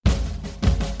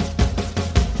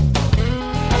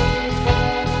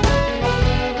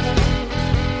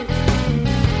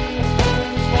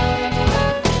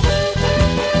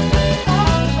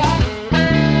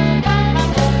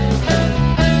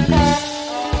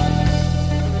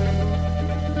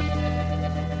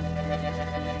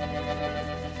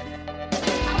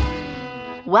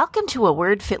Welcome to A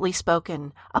Word Fitly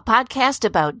Spoken, a podcast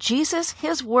about Jesus,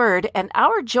 His Word, and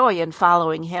our joy in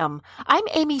following Him. I'm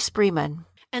Amy Spreeman.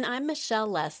 And I'm Michelle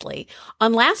Leslie.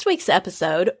 On last week's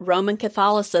episode, Roman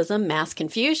Catholicism, Mass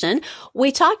Confusion, we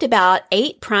talked about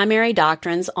 8 primary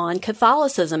doctrines on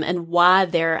Catholicism and why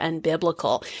they're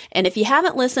unbiblical. And if you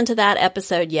haven't listened to that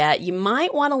episode yet, you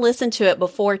might want to listen to it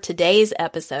before today's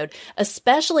episode,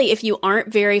 especially if you aren't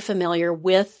very familiar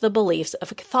with the beliefs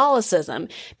of Catholicism,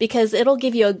 because it'll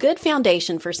give you a good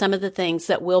foundation for some of the things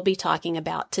that we'll be talking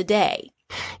about today.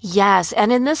 Yes,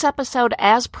 and in this episode,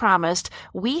 as promised,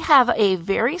 we have a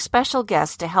very special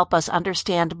guest to help us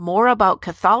understand more about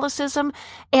Catholicism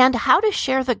and how to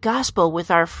share the gospel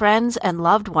with our friends and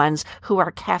loved ones who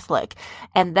are Catholic.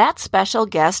 And that special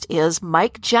guest is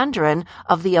Mike Gendron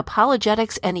of the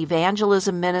Apologetics and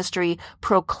Evangelism Ministry,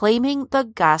 Proclaiming the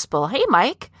Gospel. Hey,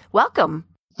 Mike, welcome.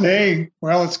 Hey,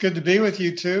 well, it's good to be with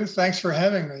you too. Thanks for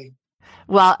having me.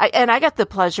 Well, I got the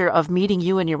pleasure of meeting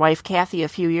you and your wife, Kathy, a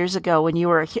few years ago when you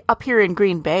were up here in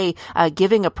Green Bay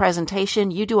giving a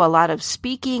presentation. You do a lot of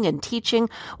speaking and teaching.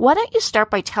 Why don't you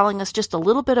start by telling us just a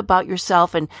little bit about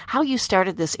yourself and how you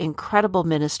started this incredible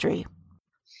ministry?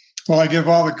 Well, I give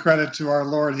all the credit to our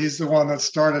Lord. He's the one that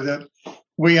started it.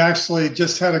 We actually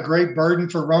just had a great burden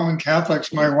for Roman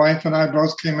Catholics. My wife and I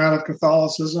both came out of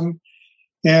Catholicism.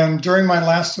 And during my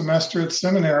last semester at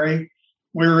seminary,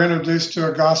 we were introduced to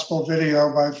a gospel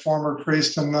video by former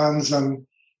priests and nuns, and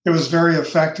it was very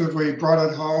effective. We brought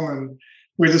it home, and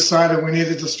we decided we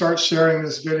needed to start sharing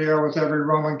this video with every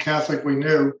Roman Catholic we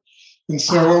knew. And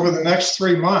so over the next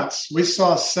 3 months, we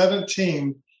saw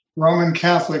 17 Roman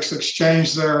Catholics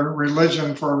exchange their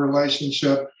religion for a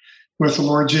relationship with the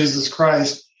Lord Jesus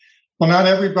Christ. Well, not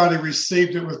everybody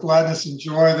received it with gladness and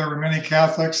joy. There were many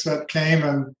Catholics that came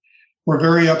and were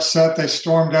very upset. They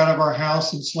stormed out of our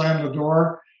house and slammed the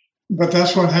door. But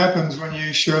that's what happens when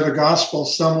you share the gospel.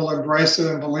 Some will embrace it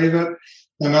and believe it,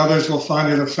 and others will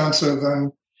find it offensive.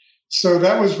 And so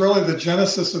that was really the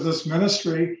genesis of this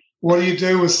ministry. What do you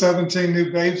do with 17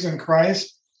 new babes in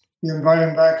Christ? You invite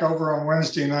them back over on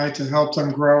Wednesday night to help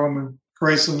them grow in the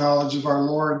grace and knowledge of our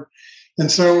Lord.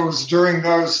 And so it was during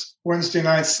those Wednesday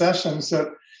night sessions that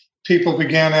people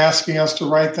began asking us to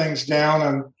write things down,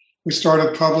 and we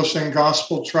started publishing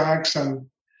gospel tracts, and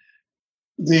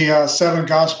the 7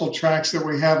 gospel tracts that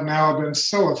we have now have been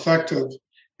so effective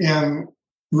in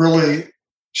really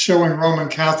showing Roman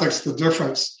Catholics the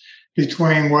difference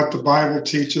between what the Bible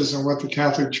teaches and what the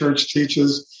Catholic Church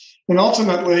teaches. And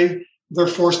ultimately, they're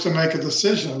forced to make a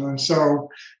decision. And so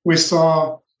we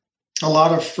saw a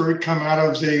lot of fruit come out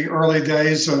of the early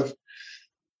days of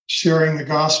sharing the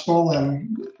gospel.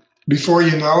 And before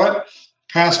you know it,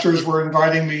 pastors were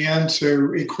inviting me in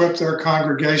to equip their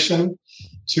congregation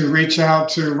to reach out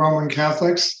to Roman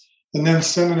Catholics. And then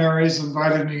seminaries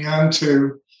invited me in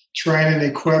to train and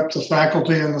equip the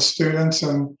faculty and the students.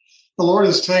 And the Lord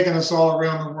has taken us all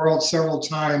around the world several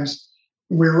times.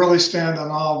 We really stand in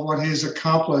awe of what He's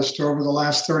accomplished over the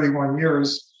last 31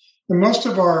 years. And most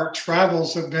of our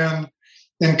travels have been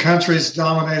in countries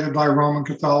dominated by Roman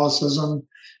Catholicism.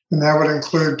 And that would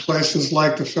include places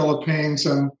like the Philippines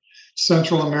and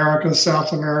Central America,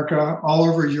 South America, all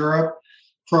over Europe,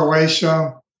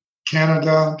 Croatia,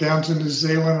 Canada, down to New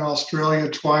Zealand, Australia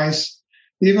twice,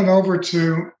 even over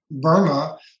to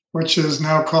Burma, which is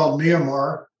now called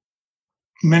Myanmar.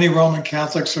 Many Roman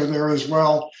Catholics are there as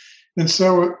well. And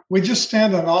so we just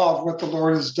stand in awe of what the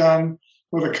Lord has done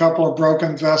with a couple of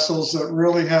broken vessels that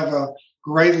really have a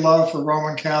great love for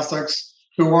Roman Catholics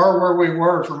who are where we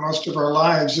were for most of our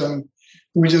lives. And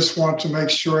we just want to make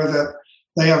sure that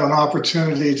they have an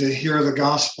opportunity to hear the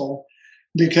gospel,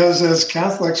 because as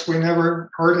Catholics, we never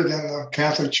heard it in the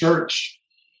Catholic Church.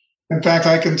 In fact,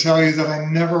 I can tell you that I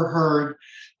never heard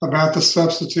about the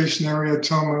substitutionary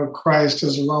atonement of Christ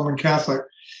as a Roman Catholic.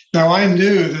 Now, I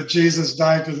knew that Jesus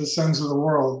died for the sins of the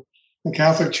world. The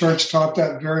Catholic Church taught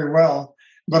that very well,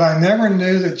 but I never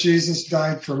knew that Jesus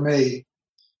died for me,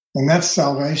 and that's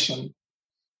salvation.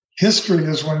 History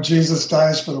is when Jesus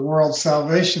dies for the world.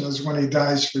 Salvation is when He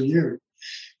dies for you.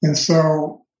 And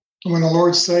so when the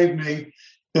Lord saved me,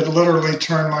 it literally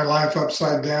turned my life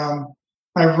upside down.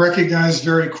 I recognized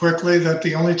very quickly that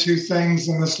the only 2 things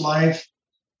in this life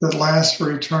that last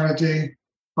for eternity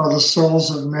are the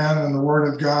souls of men and the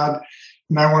Word of God.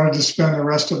 And I wanted to spend the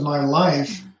rest of my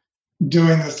life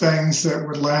doing the things that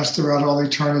would last throughout all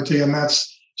eternity, and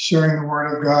that's sharing the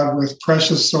Word of God with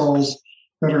precious souls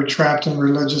that are trapped in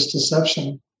religious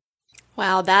deception.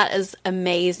 Wow, that is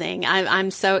amazing.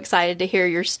 I'm so excited to hear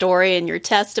your story and your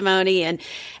testimony. And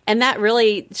that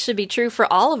really should be true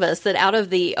for all of us, that out of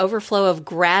the overflow of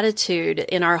gratitude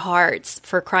in our hearts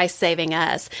for Christ saving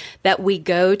us, that we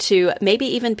go to maybe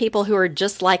even people who are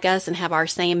just like us and have our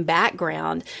same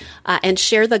background and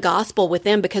share the gospel with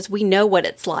them, because we know what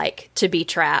it's like to be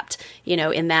trapped,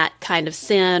 in that kind of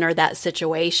sin or that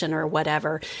situation or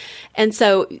whatever. And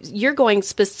so you're going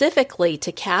specifically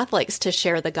to Catholics to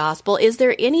share the gospel. Is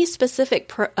there any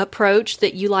specific approach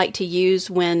that you like to use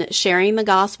when sharing the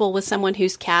gospel with someone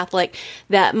who's Catholic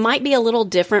that might be a little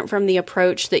different from the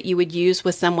approach that you would use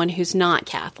with someone who's not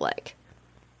Catholic?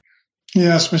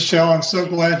 Yes, Michelle, I'm so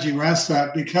glad you asked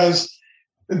that, because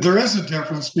there is a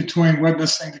difference between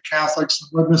witnessing to Catholics and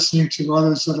witnessing to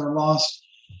others that are lost.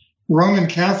 Roman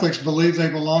Catholics believe they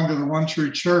belong to the one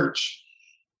true church.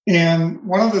 And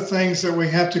one of the things that we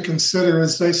have to consider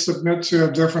is they submit to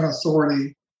a different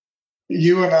authority.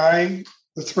 You and I,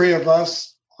 the three of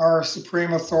us, our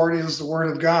supreme authority is the Word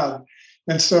of God.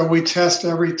 And so we test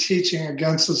every teaching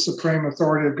against the supreme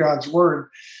authority of God's Word.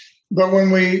 But when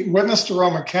we witness to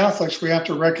Roman Catholics, we have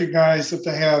to recognize that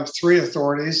they have three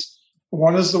authorities.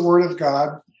 One is the Word of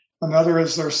God, another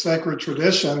is their sacred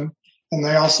tradition, and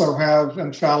they also have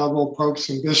infallible popes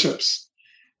and bishops.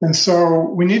 And so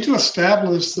we need to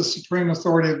establish the supreme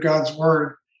authority of God's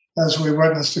Word as we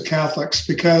witness to Catholics,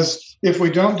 because if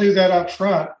we don't do that up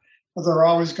front, they're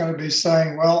always going to be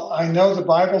saying, well, I know the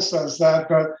Bible says that,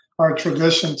 but our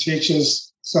tradition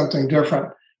teaches something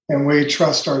different, and we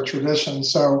trust our tradition.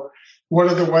 So what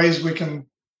are the ways we can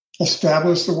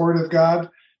establish the Word of God?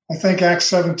 I think Acts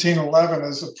 17:11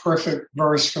 is a perfect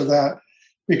verse for that,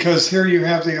 because here you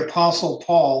have the Apostle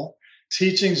Paul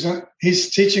he's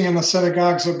teaching in the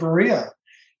synagogues of Berea.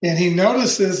 And he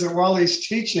notices that while he's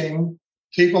teaching,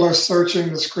 people are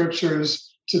searching the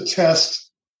scriptures to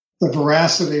test the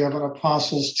veracity of an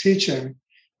apostle's teaching.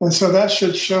 And so that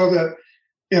should show that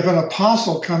if an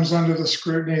apostle comes under the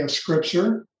scrutiny of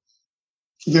scripture,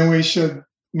 then we should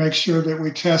make sure that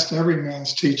we test every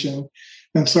man's teaching.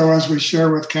 And so as we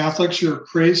share with Catholics, your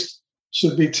priest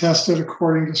should be tested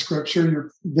according to scripture,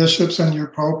 your bishops and your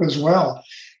pope as well.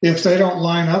 If they don't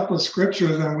line up with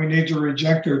scripture, then we need to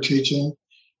reject their teaching.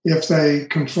 If they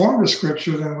conform to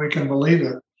scripture, then we can believe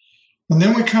it. And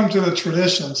then we come to the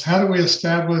traditions. How do we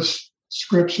establish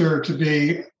scripture to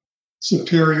be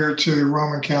superior to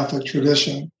Roman Catholic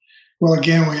tradition? Well,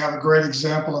 again, we have a great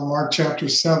example in Mark chapter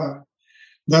 7.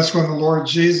 That's when the Lord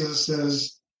Jesus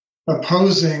is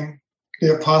opposing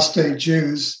the apostate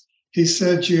Jews. He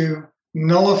said, you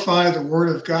nullify the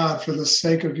word of God for the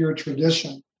sake of your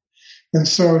tradition. And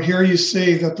so here you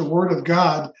see that the Word of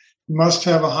God must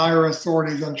have a higher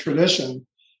authority than tradition,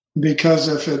 because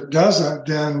if it doesn't,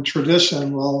 then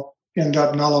tradition will end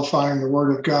up nullifying the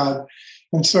Word of God.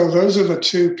 And so those are the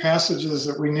two passages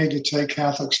that we need to take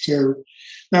Catholics to.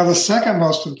 Now, the second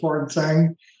most important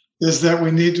thing is that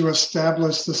we need to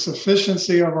establish the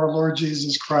sufficiency of our Lord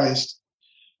Jesus Christ.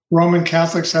 Roman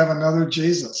Catholics have another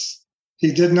Jesus.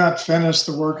 He did not finish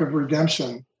the work of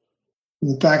redemption.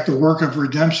 In fact, the work of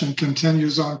redemption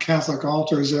continues on Catholic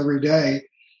altars every day,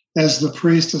 as the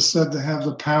priest is said to have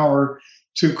the power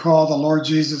to call the Lord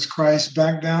Jesus Christ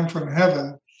back down from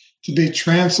heaven to be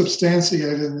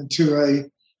transubstantiated into a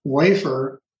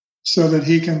wafer so that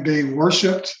he can be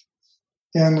worshiped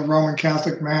in the Roman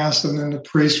Catholic Mass, and then the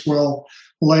priest will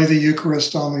lay the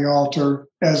Eucharist on the altar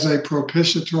as a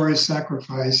propitiatory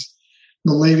sacrifice,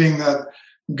 believing that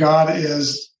God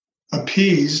is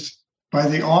appeased by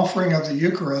the offering of the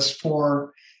Eucharist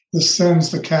for the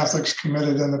sins the Catholics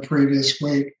committed in the previous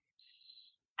week.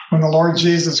 When the Lord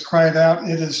Jesus cried out,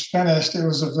 "It is finished," it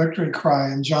was a victory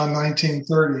cry in John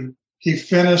 19:30. He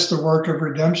finished the work of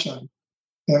redemption,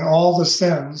 and all the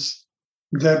sins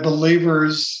that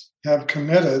believers have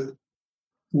committed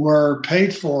were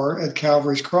paid for at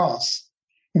Calvary's cross.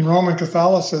 In Roman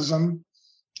Catholicism,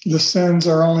 the sins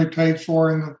are only paid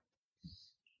for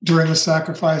during the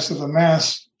sacrifice of the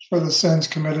Mass for the sins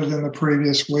committed in the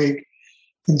previous week.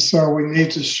 And so we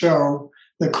need to show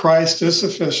that Christ is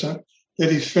sufficient, that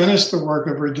he finished the work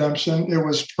of redemption. It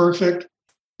was perfect,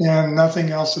 and nothing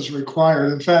else is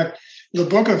required. In fact, the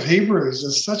book of Hebrews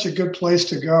is such a good place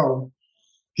to go.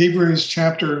 Hebrews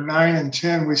chapter 9 and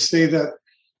 10, we see that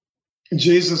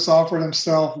Jesus offered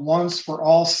himself once for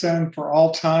all sin, for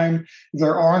all time.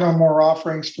 There are no more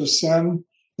offerings for sin.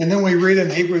 And then we read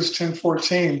in Hebrews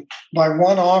 10:14, by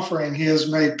one offering he has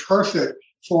made perfect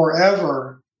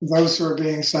forever those who are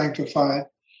being sanctified.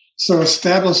 So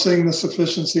establishing the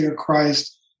sufficiency of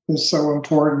Christ is so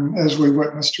important as we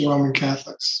witness to Roman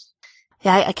Catholics.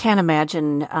 Yeah, I can't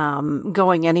imagine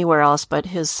going anywhere else but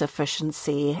his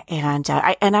sufficiency. And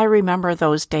I remember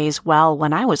those days well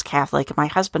when I was Catholic. My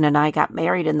husband and I got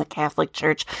married in the Catholic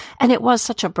Church, and it was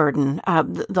such a burden.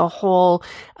 The whole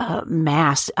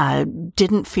Mass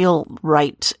didn't feel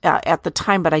right at the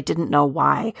time, but I didn't know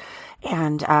why.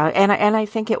 And I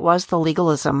think it was the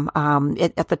legalism.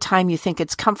 At the time, you think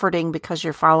it's comforting because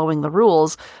you're following the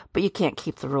rules, but you can't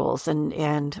keep the rules.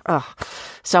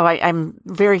 So I'm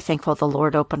very thankful the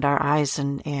Lord opened our eyes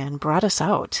and brought us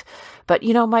out. But,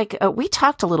 Mike, we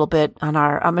talked a little bit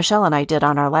on Michelle and I did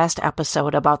on our last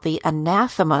episode about the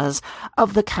anathemas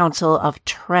of the Council of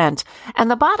Trent. And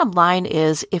the bottom line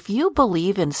is, if you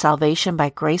believe in salvation by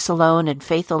grace alone and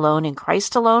faith alone in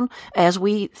Christ alone, as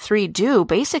we three do,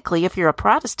 basically, if you're a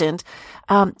Protestant,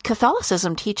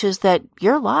 Catholicism teaches that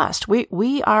you're lost.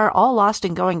 We are all lost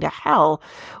and going to hell.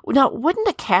 Now, wouldn't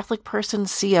a Catholic person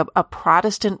see a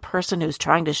Protestant person who's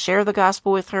trying to share the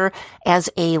gospel with her as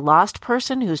a lost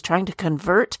person who's trying to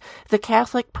convert the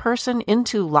Catholic person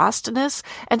into lostness?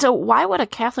 And so why would a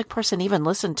Catholic person even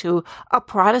listen to a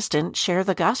Protestant share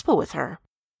the gospel with her?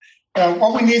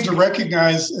 What we need to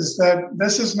recognize is that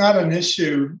this is not an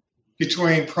issue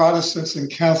between Protestants and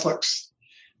Catholics.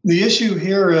 The issue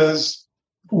here is,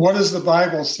 what does the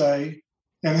Bible say,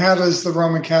 and how does the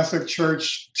Roman Catholic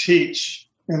Church teach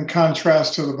in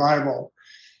contrast to the Bible?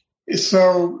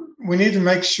 So we need to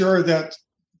make sure that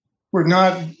we're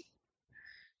not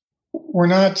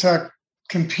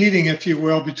competing, if you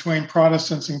will, between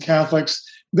Protestants and Catholics.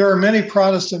 There are many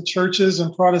Protestant churches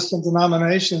and Protestant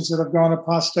denominations that have gone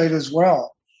apostate as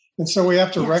well. And so we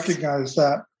have to recognize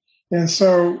that. And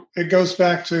so it goes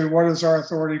back to, what is our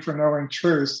authority for knowing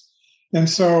truth? And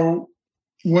so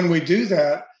when we do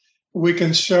that, we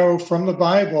can show from the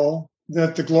Bible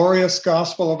that the glorious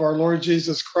gospel of our Lord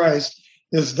Jesus Christ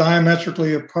is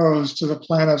diametrically opposed to the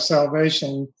plan of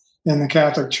salvation in the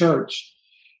Catholic Church.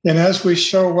 And as we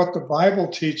show what the Bible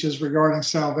teaches regarding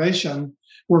salvation,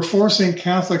 we're forcing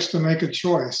Catholics to make a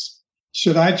choice.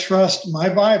 Should I trust my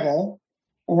Bible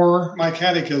or my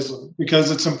catechism? Because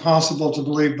it's impossible to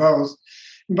believe both.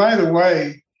 And by the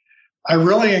way, I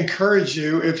really encourage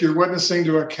you, if you're witnessing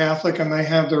to a Catholic and they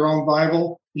have their own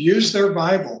Bible, use their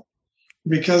Bible,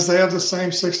 because they have the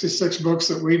same 66 books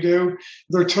that we do.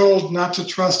 They're told not to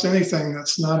trust anything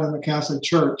that's not in the Catholic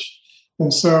Church.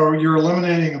 And so you're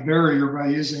eliminating a barrier by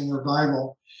using their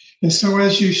Bible. And so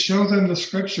as you show them the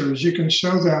scriptures, you can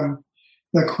show them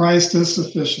that Christ is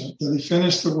sufficient, that he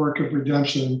finished the work of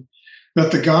redemption,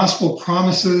 that the gospel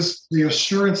promises the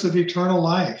assurance of eternal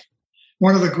life.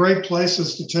 One of the great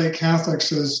places to take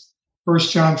Catholics is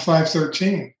 1 John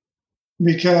 5:13,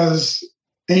 because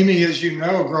Amy, as you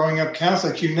know, growing up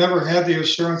Catholic, you never had the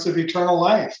assurance of eternal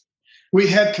life. We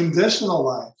had conditional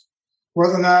life.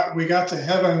 Whether or not we got to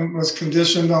heaven was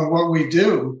conditioned on what we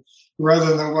do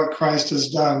rather than what Christ has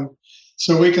done.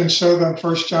 So we can show them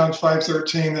 1 John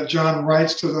 5:13 that John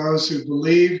writes to those who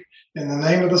believe in the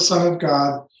name of the Son of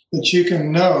God, that you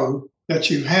can know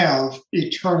that you have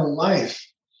eternal life.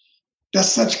 That's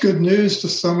such good news to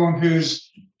someone who's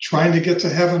trying to get to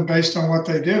heaven based on what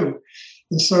they do.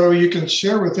 And so you can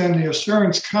share with them the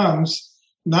assurance comes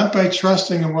not by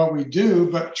trusting in what we do,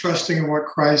 but trusting in what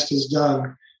Christ has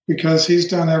done, because he's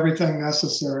done everything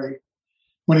necessary.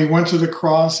 When he went to the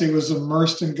cross, he was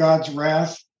immersed in God's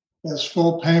wrath as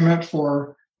full payment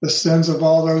for the sins of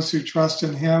all those who trust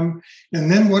in him.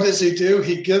 And then what does he do?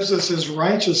 He gives us his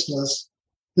righteousness,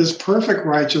 his perfect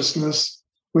righteousness,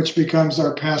 which becomes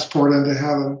our passport into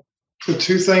heaven. The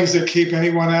two things that keep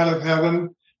anyone out of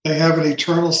heaven, they have an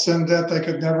eternal sin debt they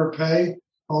could never pay.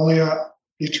 Only an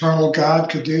eternal God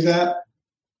could do that.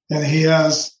 And he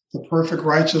has the perfect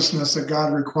righteousness that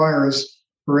God requires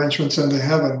for entrance into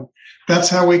heaven. That's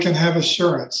how we can have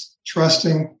assurance,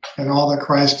 trusting in all that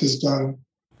Christ has done.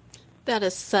 That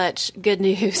is such good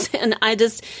news. And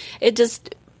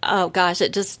oh gosh,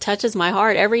 it just touches my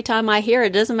heart every time I hear it.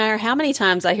 It doesn't matter how many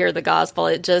times I hear the gospel.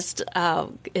 It just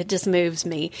moves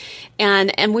me.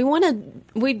 And we want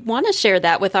to share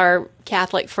that with our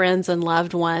Catholic friends and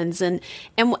loved ones. And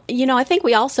I think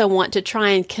we also want to try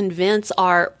and convince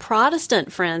our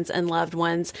Protestant friends and loved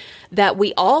ones that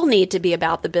we all need to be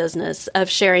about the business of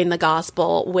sharing the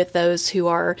gospel with those who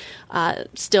are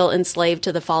still enslaved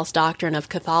to the false doctrine of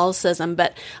Catholicism.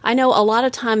 But I know a lot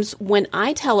of times when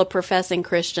I tell a professing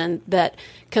Christian that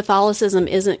Catholicism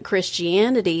isn't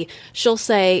Christianity, she'll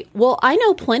say, well, I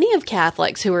know plenty of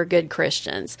Catholics who are good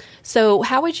Christians. So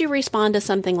how would you respond to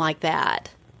something like that?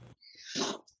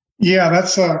 Yeah,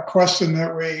 that's a question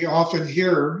that we often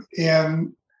hear.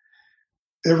 And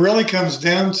it really comes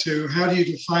down to, how do you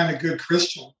define a good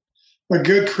Christian? A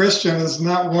good Christian is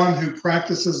not one who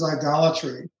practices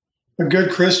idolatry. A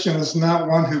good Christian is not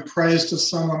one who prays to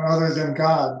someone other than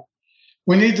God.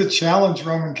 We need to challenge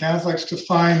Roman Catholics to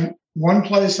find one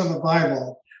place in the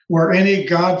Bible where any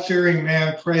God-fearing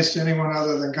man prays to anyone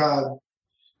other than God.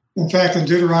 In fact, in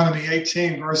Deuteronomy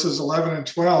 18, verses 11 and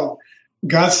 12,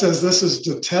 God says this is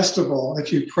detestable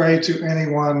if you pray to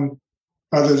anyone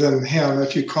other than him,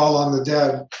 if you call on the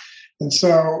dead. And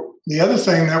so the other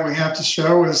thing that we have to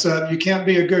show is that you can't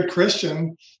be a good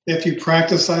Christian if you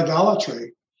practice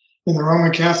idolatry. And the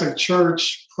Roman Catholic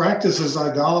Church practices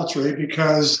idolatry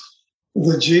because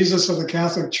the Jesus of the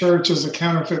Catholic Church is a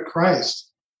counterfeit Christ.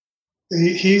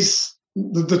 He's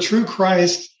the true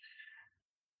Christ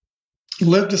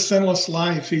lived a sinless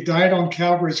life. He died on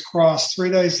Calvary's cross.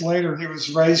 3 days later, he was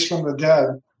raised from the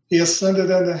dead. He ascended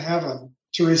into heaven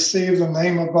to receive the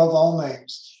name above all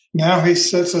names. Now he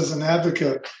sits as an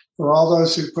advocate for all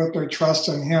those who put their trust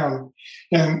in him.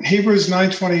 And Hebrews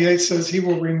 9:28 says he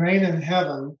will remain in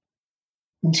heaven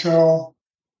until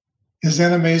his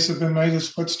enemies have been made his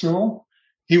footstool.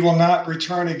 He will not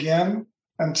return again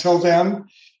until then.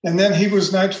 And then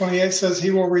Hebrews 9:28 says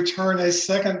he will return a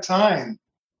second time.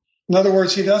 In other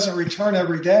words, he doesn't return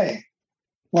every day.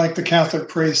 Like the Catholic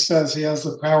priest says, he has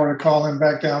the power to call him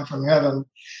back down from heaven.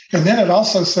 And then it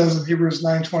also says in Hebrews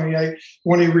 9:28,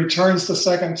 when he returns the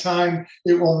second time,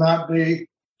 it will not be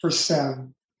for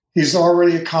sin. He's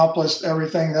already accomplished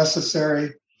everything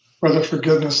necessary for the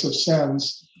forgiveness of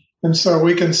sins. And so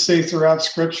we can see throughout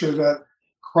Scripture that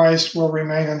Christ will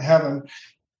remain in heaven.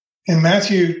 In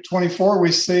Matthew 24,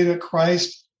 we see that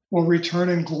Christ will return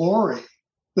in glory,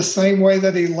 the same way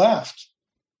that he left.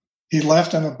 He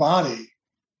left in a body.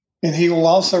 And he will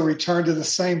also return to the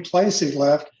same place he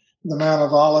left, the Mount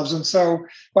of Olives. And so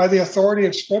by the authority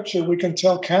of Scripture, we can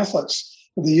tell Catholics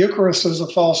the Eucharist is a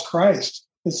false Christ.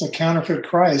 It's a counterfeit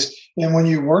Christ. And when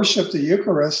you worship the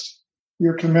Eucharist,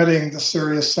 you're committing the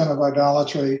serious sin of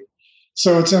idolatry.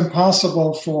 So it's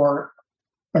impossible for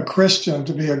a Christian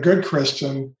to be a good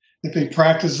Christian if he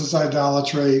practices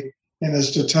idolatry and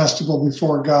is detestable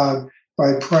before God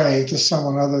by praying to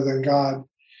someone other than God.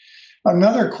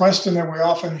 Another question that we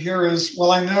often hear is,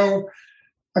 well, I know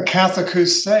a Catholic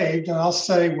who's saved, and I'll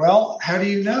say, well, how do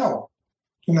you know?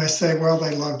 And they say, well,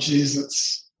 they love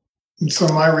Jesus. And so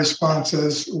my response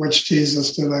is, which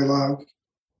Jesus do they love?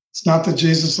 It's not the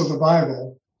Jesus of the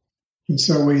Bible. And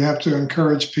so we have to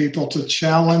encourage people to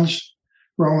challenge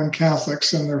Roman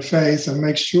Catholics in their faith and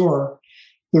make sure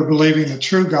they're believing the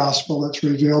true gospel that's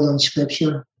revealed in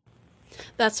Scripture.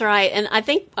 That's right. And I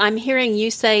think I'm hearing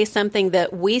you say something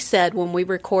that we said when we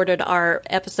recorded our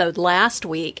episode last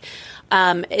week,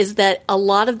 is that a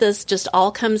lot of this just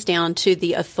all comes down to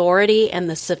the authority and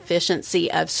the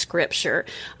sufficiency of Scripture,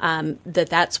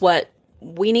 that's what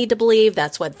we need to believe.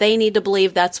 That's what they need to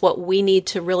believe. That's what we need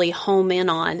to really home in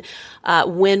on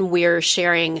when we're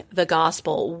sharing the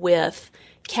gospel with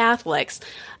Catholics.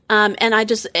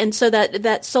 And so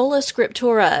that sola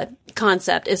scriptura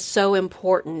concept is so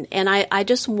important. And I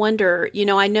just wonder,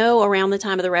 I know around the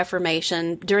time of the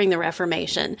Reformation, during the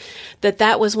Reformation,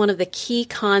 that was one of the key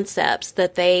concepts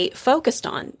that they focused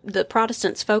on, the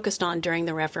Protestants focused on during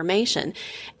the Reformation.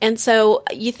 And so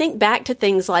you think back to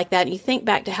things like that, and you think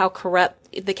back to how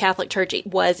corrupt the Catholic Church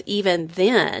was even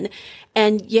then,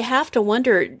 and you have to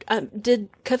wonder, do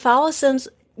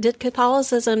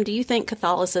you think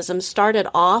Catholicism started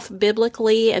off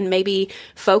biblically and maybe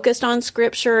focused on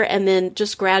Scripture and then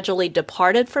just gradually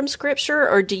departed from Scripture?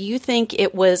 Or do you think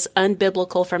it was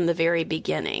unbiblical from the very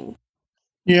beginning?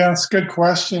 Yeah, it's a good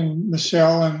question,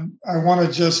 Michelle. And I want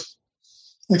to just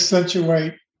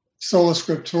accentuate sola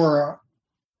scriptura.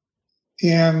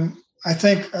 And I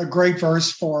think a great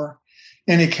verse for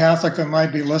any Catholic that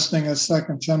might be listening is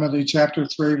 2 Timothy chapter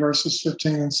 3, verses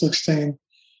 15 and 16.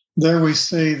 There we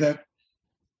see that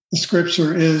the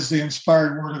Scripture is the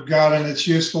inspired Word of God, and it's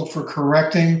useful for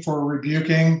correcting, for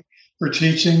rebuking, for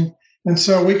teaching. And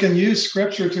so we can use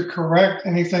Scripture to correct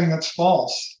anything that's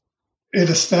false. It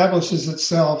establishes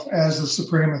itself as the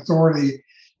supreme authority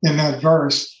in that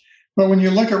verse. But when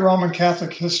you look at Roman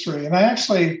Catholic history, and I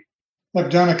actually have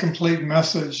done a complete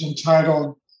message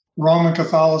entitled Roman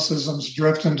Catholicism's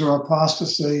Drift into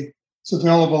Apostasy. It's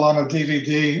available on a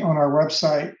DVD on our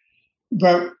website.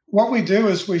 But what we do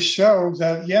is we show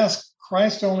that, yes,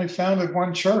 Christ only founded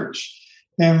one church.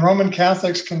 And Roman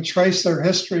Catholics can trace their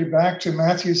history back to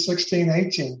Matthew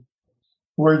 16:18,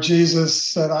 where Jesus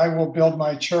said, I will build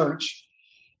my church.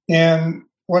 And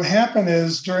what happened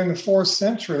is during the 4th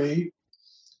century,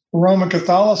 Roman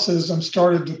Catholicism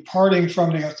started departing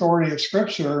from the authority of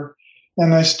Scripture,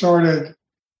 and they started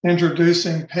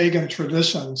introducing pagan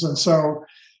traditions. And so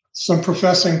some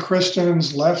professing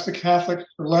Christians left the Catholic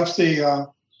or left the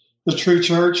true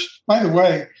church. By the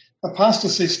way,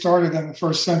 apostasy started in the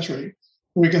first century.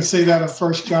 We can see that in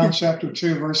 1 John chapter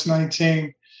 2, verse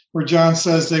 19, where John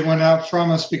says they went out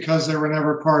from us because they were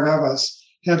never part of us.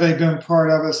 Had they been part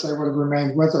of us, they would have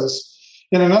remained with us.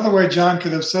 In another way, John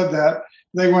could have said that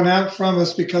they went out from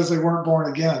us because they weren't born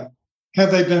again.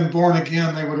 Had they been born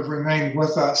again, they would have remained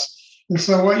with us. And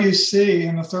so what you see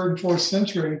in the 3rd and 4th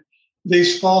century,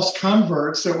 these false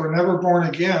converts that were never born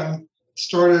again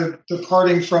started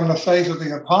departing from the faith of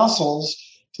the apostles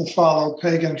to follow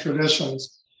pagan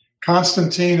traditions.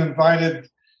 Constantine invited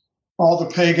all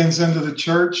the pagans into the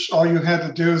church. All you had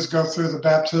to do is go through the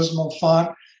baptismal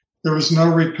font. There was no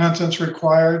repentance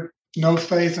required, no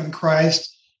faith in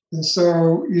Christ. And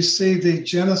so you see the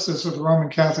genesis of the Roman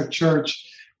Catholic Church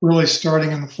really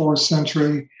starting in the 4th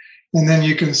century. And then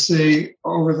you can see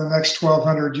over the next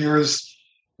 1,200 years,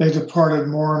 they departed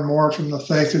more and more from the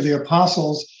faith of the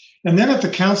apostles. And then at the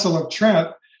Council of Trent,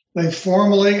 they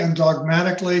formally and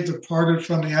dogmatically departed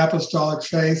from the apostolic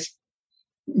faith,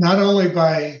 not only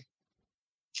by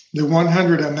the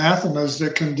 100 anathemas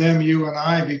that condemn you and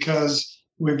I because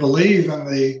we believe in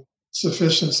the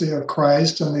sufficiency of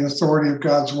Christ and the authority of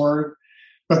God's word,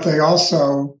 but they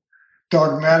also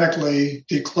dogmatically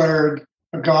declared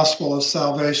a gospel of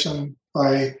salvation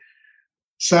by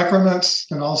sacraments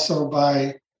and also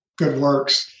by good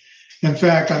works. In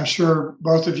fact, I'm sure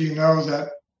both of you know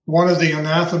that one of the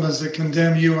anathemas that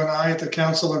condemn you and I at the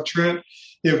Council of Trent,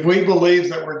 if we believe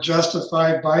that we're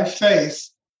justified by faith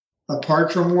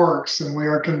apart from works, then we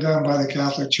are condemned by the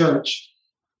Catholic Church,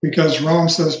 because Rome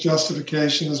says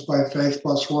justification is by faith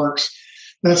plus works.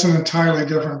 That's an entirely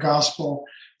different gospel.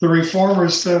 The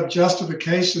Reformers said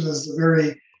justification is the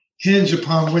very hinge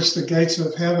upon which the gates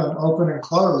of heaven open and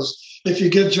close. If you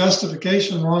get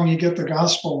justification wrong, you get the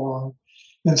gospel wrong.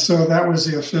 And so that was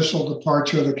the official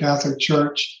departure of the Catholic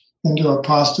Church into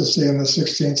apostasy in the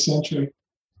 16th century.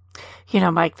 You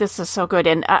know, Mike, this is so good.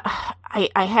 And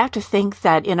I have to think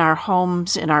that in our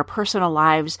homes, in our personal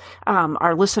lives,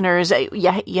 our listeners,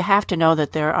 you have to know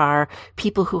that there are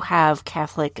people who have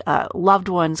Catholic loved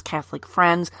ones, Catholic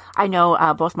friends. I know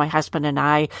both my husband and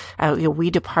I, we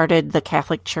departed the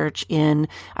Catholic Church in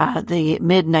the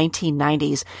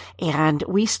mid-1990s, and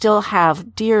we still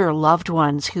have dear loved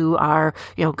ones who are,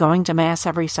 going to Mass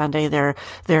every Sunday.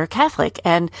 They're Catholic.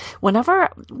 And whenever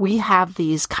we have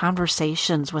these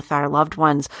conversations with our loved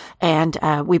ones and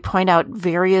we point out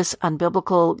various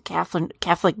unbiblical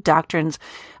Catholic doctrines,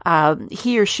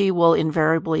 he or she will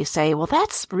invariably say, well,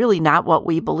 that's really not what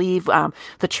we believe.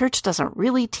 The church doesn't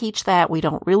really teach that. We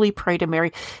don't really pray to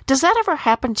Mary. Does that ever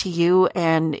happen to you?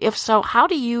 And if so, how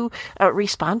do you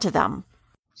respond to them?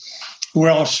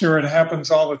 Well, sure, it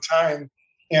happens all the time.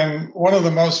 And one of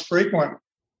the most frequent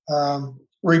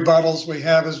rebuttals we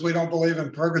have is we don't believe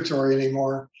in purgatory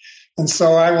anymore. And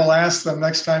so I will ask them,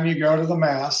 next time you go to the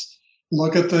Mass,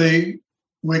 look at the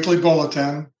weekly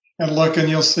bulletin and look, and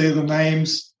you'll see the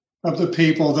names of the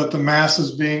people that the Mass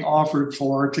is being offered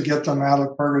for to get them out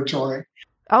of purgatory.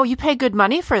 Oh, you pay good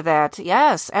money for that.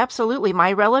 Yes, absolutely.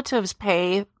 My relatives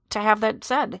pay to have that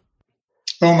said.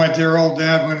 Oh, my dear old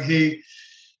dad, when he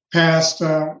passed,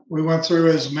 we went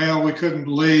through his mail. We couldn't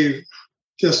believe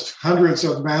just hundreds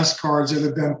of Mass cards that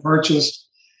had been purchased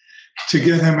to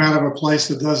get him out of a place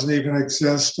that doesn't even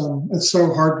exist. And it's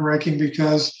so heartbreaking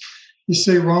because, you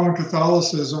see, Roman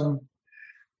Catholicism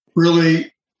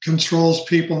really controls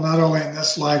people not only in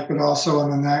this life, but also in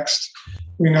the next.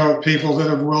 We know of people that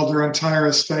have willed their entire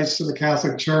estates to the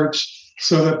Catholic Church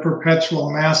so that perpetual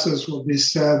masses will be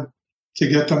said to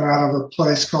get them out of a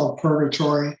place called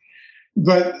purgatory.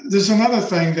 But there's another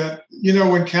thing that,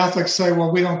 when Catholics say,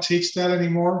 well, we don't teach that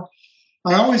anymore,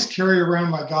 I always carry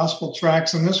around my gospel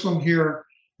tracts, and this one here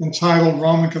entitled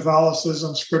Roman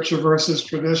Catholicism, Scripture versus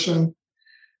Tradition.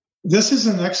 This is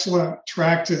an excellent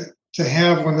tract to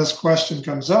have when this question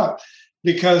comes up,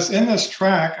 because in this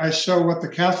tract, I show what the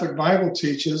Catholic Bible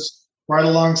teaches right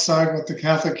alongside what the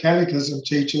Catholic Catechism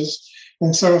teaches.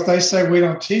 And so if they say we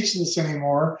don't teach this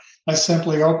anymore, I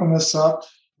simply open this up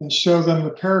and show them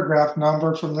the paragraph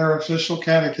number from their official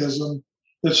catechism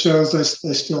that shows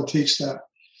they still teach that.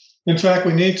 In fact,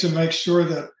 we need to make sure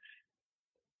that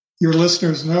your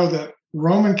listeners know that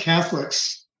Roman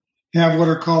Catholics have what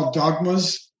are called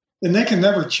dogmas, and they can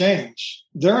never change.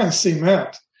 They're in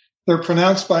cement. They're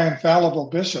pronounced by infallible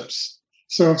bishops.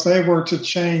 So if they were to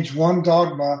change one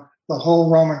dogma, the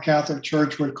whole Roman Catholic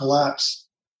Church would collapse.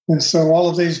 And so all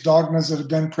of these dogmas that have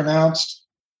been pronounced,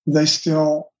 they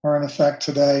still are in effect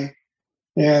today.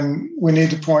 And we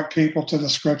need to point people to the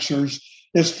Scriptures.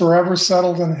 It's forever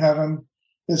settled in heaven.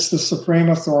 It's the supreme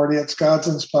authority. It's God's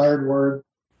inspired word.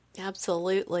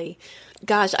 Absolutely.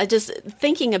 Gosh, I just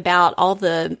thinking about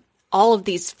all of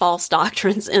these false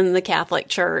doctrines in the Catholic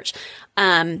Church.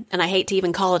 And I hate to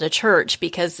even call it a church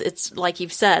because it's like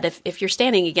you've said, if you're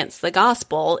standing against the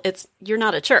gospel, you're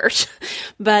not a church.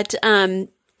 But,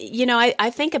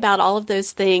 I think about all of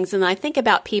those things, and I think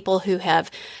about people who have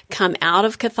come out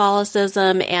of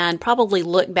Catholicism and probably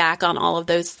look back on all of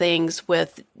those things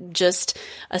with just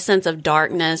a sense of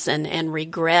darkness and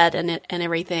regret and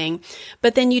everything.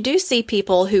 But then you do see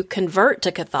people who convert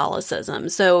to Catholicism.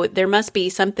 So there must be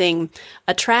something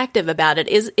attractive about it.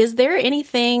 Is there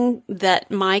anything that,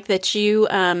 Mike, that you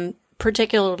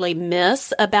particularly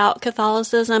miss about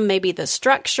Catholicism? Maybe the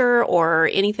structure or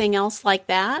anything else like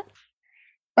that?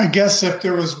 I guess if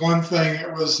there was one thing,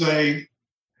 it was a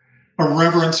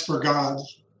reverence for God.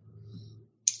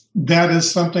 That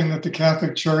is something that the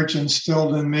Catholic Church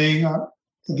instilled in me, a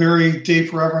very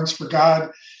deep reverence for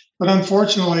God. But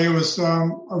unfortunately, it was a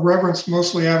reverence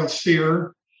mostly out of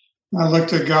fear. I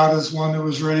looked at God as one who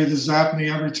was ready to zap me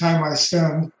every time I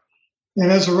sinned.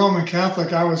 And as a Roman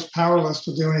Catholic, I was powerless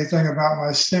to do anything about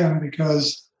my sin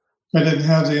because I didn't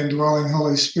have the indwelling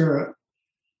Holy Spirit.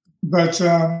 But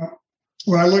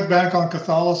when I look back on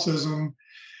Catholicism,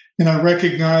 and I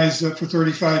recognize that for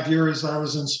 35 years I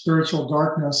was in spiritual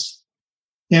darkness,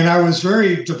 and I was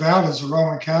very devout as a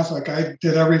Roman Catholic. I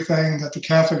did everything that the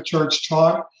Catholic Church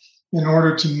taught in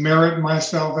order to merit my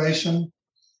salvation.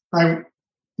 When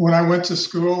I went to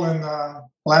school in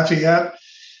Lafayette,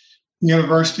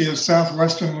 University of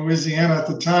Southwestern Louisiana at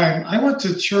the time, I went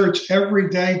to church every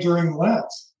day during Lent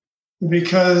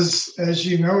because, as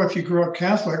you know, if you grew up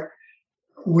Catholic,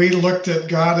 we looked at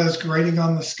God as grading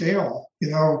on the scale.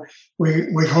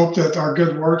 We hoped that our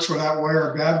good works would outweigh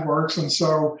our bad works. And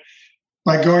so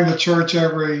by going to church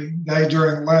every day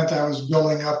during Lent, I was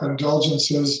building up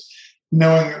indulgences,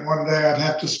 knowing that one day I'd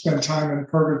have to spend time in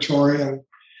purgatory. And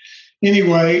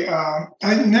anyway,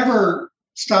 I never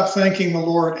stopped thanking the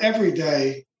Lord every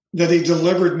day that he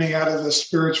delivered me out of the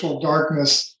spiritual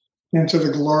darkness into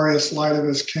the glorious light of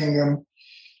his kingdom.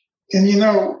 And,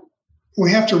 we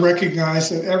have to recognize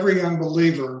that every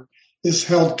unbeliever is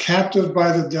held captive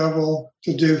by the devil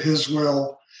to do his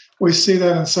will. We see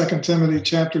that in 2 Timothy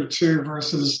chapter 2,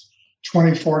 verses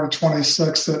 24 to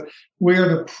 26, that we are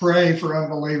to pray for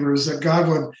unbelievers, that God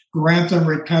would grant them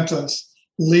repentance,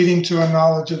 leading to a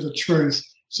knowledge of the truth,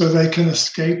 so they can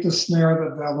escape the snare of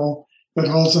the devil that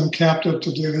holds them captive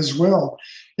to do his will.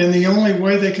 And the only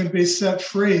way they can be set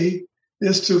free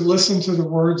is to listen to the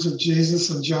words of Jesus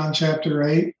in John chapter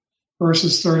 8,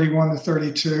 verses 31 to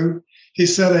 32. He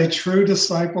said, "A true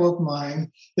disciple of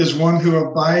mine is one who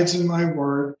abides in my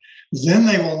word. Then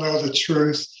they will know the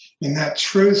truth, and that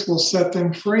truth will set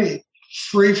them free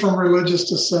from religious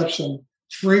deception,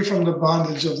 free from the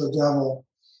bondage of the devil."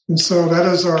 And so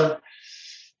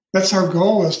that's our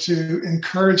goal, is to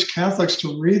encourage Catholics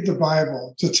to read the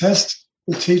Bible, to test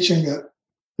the teaching that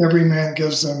every man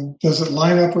gives them. Does it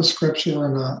line up with Scripture or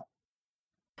not?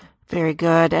 Very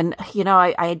good. And,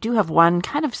 I do have one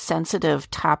kind of sensitive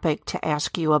topic to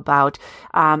ask you about.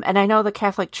 And I know the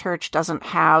Catholic Church doesn't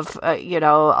have,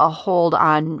 a hold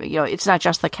on, it's not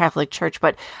just the Catholic Church,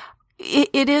 but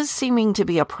it is seeming to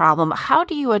be a problem. How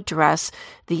do you address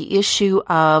the issue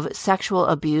of sexual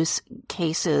abuse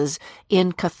cases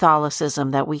in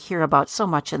Catholicism that we hear about so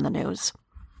much in the news?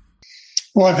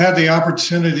 Well, I've had the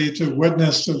opportunity to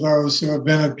witness to those who have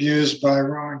been abused by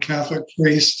Roman Catholic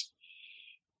priests.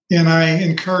 And I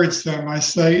encourage them. I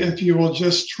say, if you will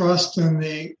just trust in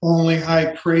the only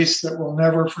high priest that will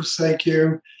never forsake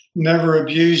you, never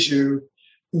abuse you,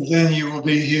 then you will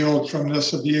be healed from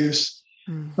this abuse.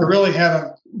 Mm-hmm. I really had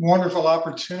a wonderful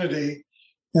opportunity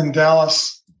in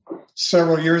Dallas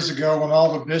several years ago when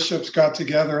all the bishops got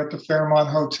together at the Fairmont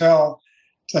Hotel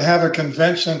to have a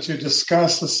convention to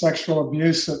discuss the sexual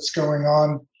abuse that's going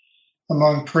on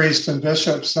among priests and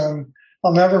bishops. And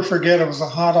I'll never forget, it was a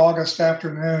hot August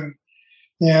afternoon,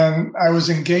 and I was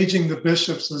engaging the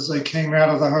bishops as they came out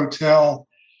of the hotel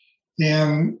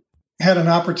and had an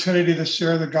opportunity to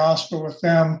share the gospel with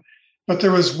them. But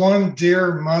there was one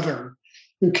dear mother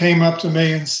who came up to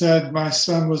me and said, "My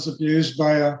son was abused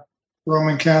by a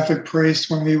Roman Catholic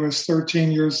priest when he was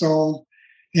 13 years old,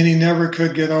 and he never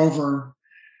could get over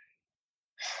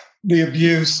the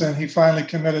abuse, and he finally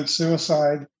committed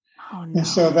suicide." Oh, no. And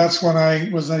so that's when I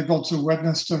was able to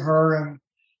witness to her and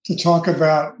to talk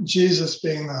about Jesus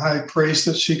being the high priest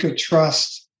that she could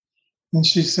trust. And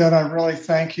she said, "I really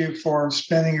thank you for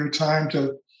spending your time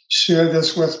to share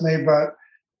this with me, but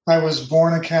I was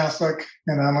born a Catholic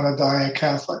and I'm going to die a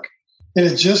Catholic." And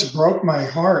it just broke my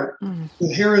heart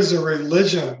that here is a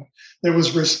religion that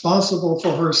was responsible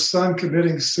for her son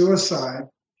committing suicide.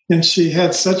 And she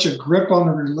had such a grip on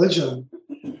the religion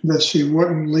that she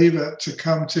wouldn't leave it to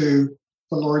come to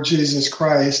the Lord Jesus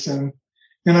Christ. And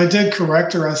I did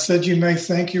correct her. I said, you may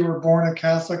think you were born a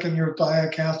Catholic and you'll die a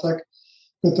Catholic,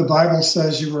 but the Bible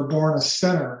says you were born a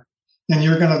sinner and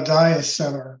you're going to die a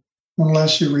sinner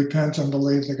unless you repent and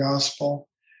believe the gospel.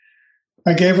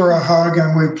 I gave her a hug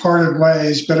and we parted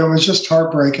ways, but it was just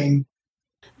heartbreaking.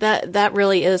 That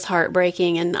really is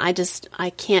heartbreaking. And I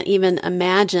can't even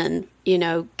imagine,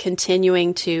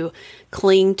 continuing to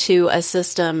cling to a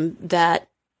system that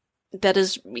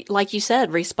is, like you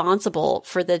said, responsible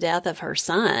for the death of her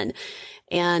son.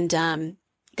 And,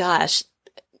 gosh,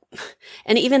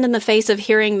 and even in the face of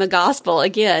hearing the gospel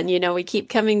again, we keep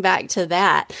coming back to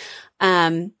that.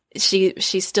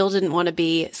 She still didn't want to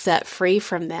be set free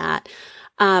from that.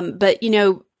 But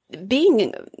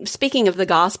speaking of the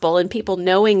gospel and people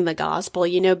knowing the gospel,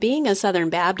 being a Southern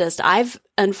Baptist, I've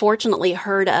unfortunately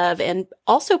heard of and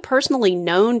also personally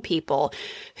known people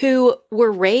who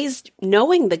were raised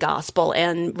knowing the gospel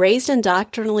and raised in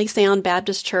doctrinally sound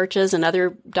Baptist churches and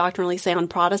other doctrinally sound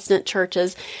Protestant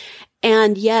churches,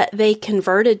 and yet they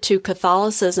converted to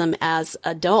Catholicism as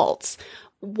adults.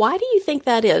 Why do you think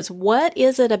that is? What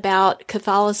is it about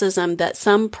Catholicism that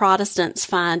some Protestants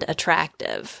find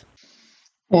attractive?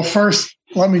 Well, first,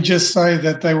 let me just say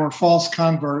that they were false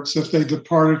converts if they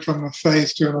departed from the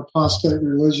faith to an apostate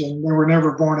religion. They were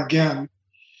never born again.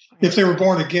 If they were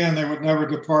born again, they would never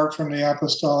depart from the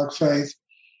apostolic faith.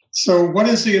 So what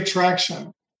is the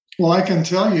attraction? Well, I can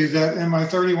tell you that in my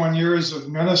 31 years of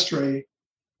ministry,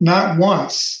 not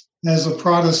once has a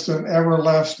Protestant ever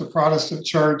left the Protestant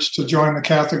church to join the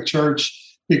Catholic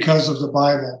Church because of the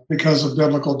Bible, because of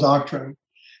biblical doctrine.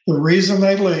 The reason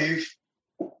they leave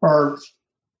are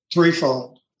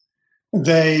threefold.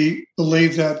 They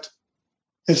believe that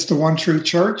it's the one true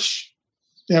church.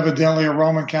 Evidently, a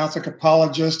Roman Catholic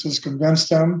apologist has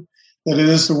convinced them that it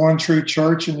is the one true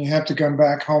church and you have to come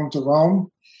back home to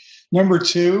Rome. Number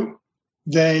two,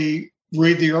 they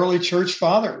read the early church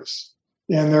fathers.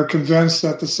 And they're convinced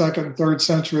that the 2nd and 3rd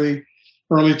century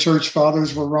early church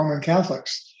fathers were Roman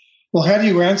Catholics. Well, how do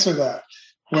you answer that?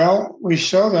 Well, we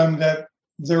show them that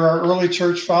there are early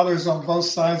church fathers on both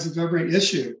sides of every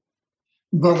issue.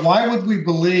 But why would we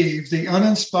believe the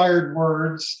uninspired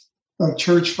words of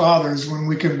church fathers when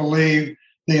we can believe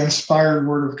the inspired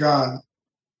word of God?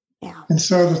 Yeah. And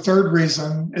so the third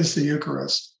reason is the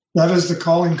Eucharist. That is the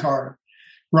calling card.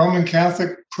 Roman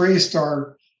Catholic priests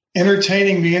are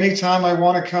entertaining me anytime I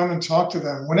want to come and talk to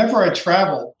them. Whenever I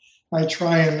travel, I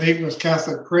try and meet with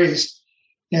Catholic priests,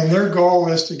 and their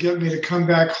goal is to get me to come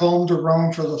back home to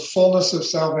Rome for the fullness of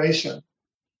salvation.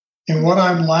 And what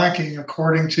I'm lacking,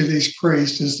 according to these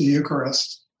priests, is the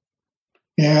Eucharist.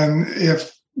 And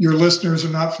if your listeners are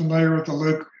not familiar with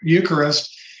the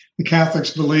Eucharist, the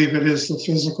Catholics believe it is the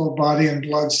physical body and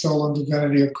blood, soul, and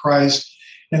divinity of Christ,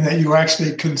 and that you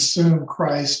actually consume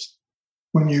Christ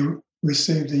when you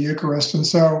receive the Eucharist. And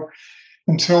so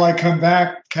until I come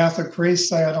back, Catholic priests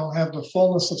say I don't have the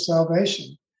fullness of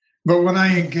salvation. But when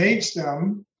I engage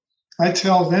them, I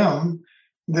tell them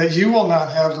that you will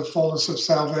not have the fullness of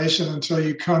salvation until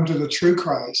you come to the true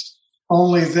Christ.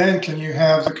 Only then can you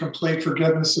have the complete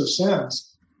forgiveness of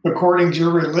sins. According to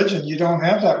your religion, you don't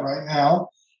have that right now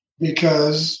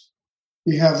because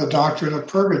you have the doctrine of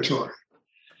purgatory.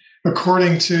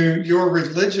 According to your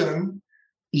religion,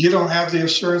 you don't have the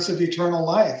assurance of eternal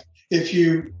life. If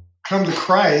you come to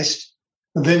Christ,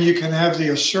 then you can have the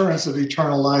assurance of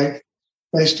eternal life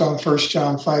based on 1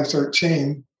 John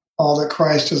 5:13, all that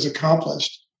Christ has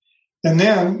accomplished. And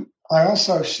then I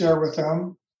also share with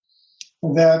them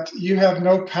that you have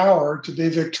no power to be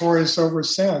victorious over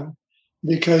sin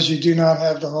because you do not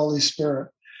have the Holy Spirit.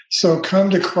 So come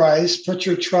to Christ, put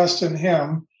your trust in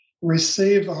him,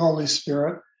 receive the Holy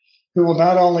Spirit, who will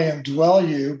not only indwell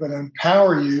you, but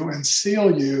empower you and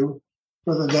seal you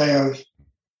for the day of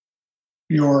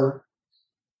your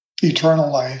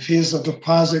eternal life. He is a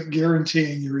deposit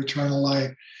guaranteeing your eternal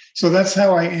life. So that's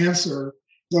how I answer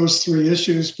those three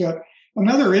issues. But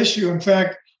another issue, in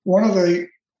fact, one of the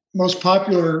most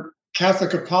popular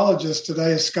Catholic apologists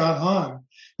today is Scott Hahn.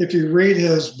 If you read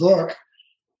his book,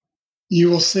 you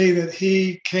will see that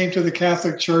he came to the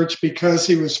Catholic Church because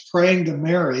he was praying to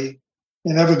Mary,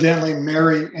 and evidently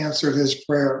Mary answered his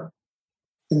prayer.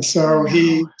 And so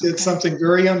he did something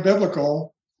very unbiblical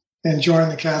and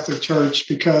joined the Catholic Church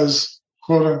because,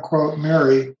 quote unquote,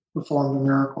 Mary performed a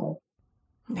miracle.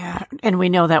 Yeah, and we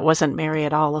know that wasn't Mary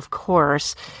at all, of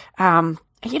course. And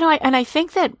I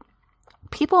think that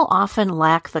people often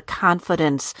lack the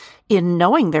confidence in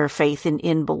knowing their faith,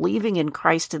 in believing in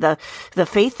Christ, the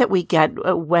faith that we get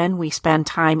when we spend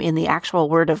time in the actual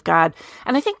Word of God.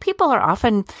 And I think people are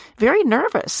often very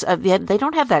nervous. They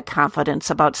don't have that confidence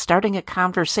about starting a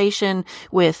conversation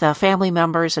with family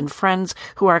members and friends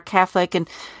who are Catholic. And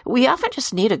we often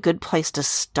just need a good place to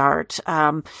start.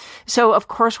 So, of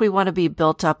course, we want to be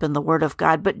built up in the Word of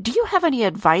God. But do you have any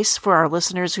advice for our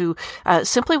listeners who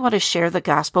simply want to share the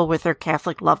gospel with their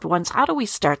Catholic loved ones? How do we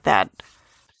start that?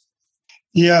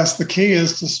 Yes, the key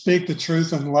is to speak the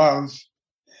truth in love.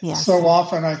 Yes. So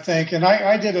often I think, and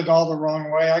I did it all the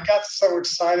wrong way. I got so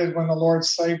excited when the Lord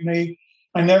saved me.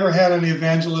 I never had any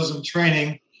evangelism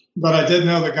training, but I did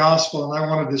know the gospel and I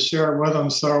wanted to share it with them.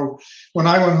 So when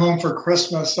I went home for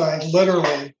Christmas, I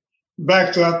literally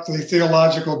backed up the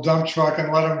theological dump truck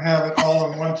and let them have it all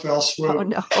in one fell swoop. Oh,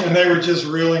 no. And they were just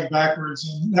reeling backwards.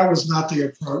 And that was not the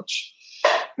approach.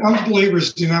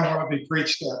 Unbelievers do not want to be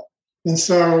preached at. And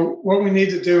so what we need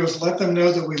to do is let them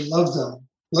know that we love them.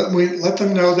 Let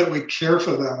them know that we care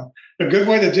for them. A good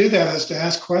way to do that is to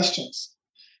ask questions.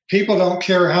 People don't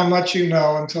care how much you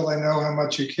know until they know how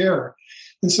much you care.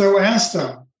 And so ask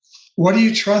them, what are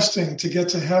you trusting to get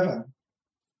to heaven?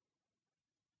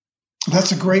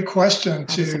 That's a great question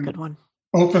That's a good one.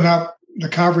 Open up the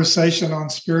conversation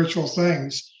on spiritual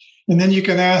things. And then you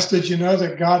can ask, did you know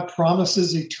that God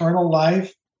promises eternal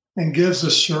life and gives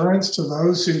assurance to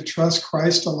those who trust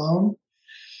Christ alone?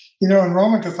 You know, in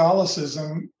Roman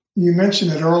Catholicism, you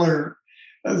mentioned it earlier,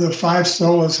 the 5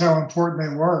 solas, how important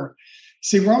they were.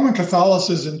 See, Roman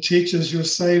Catholicism teaches you're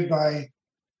saved by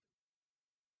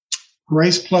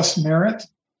grace plus merit,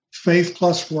 faith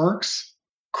plus works,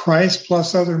 Christ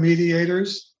plus other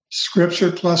mediators,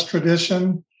 Scripture plus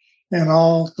tradition, and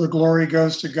all the glory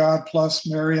goes to God plus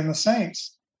Mary and the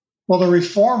saints. Well, the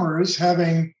Reformers,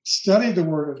 having studied the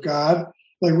Word of God,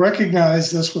 they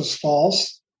recognized this was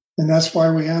false, and that's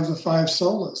why we have the 5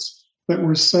 solas, that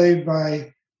we're saved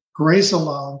by grace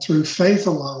alone, through faith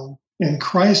alone, in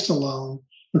Christ alone,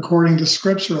 according to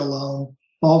Scripture alone,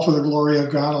 all for the glory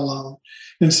of God alone.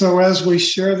 And so as we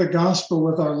share the gospel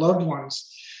with our loved ones,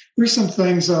 there's some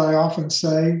things that I often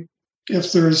say.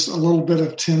 If there's a little bit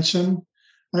of tension,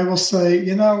 I will say,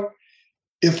 you know,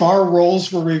 if our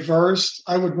roles were reversed,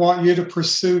 I would want you to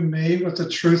pursue me with the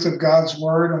truth of God's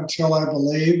word until I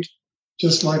believed,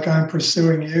 just like I'm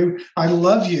pursuing you. I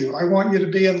love you. I want you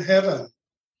to be in heaven.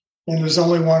 And there's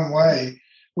only one way.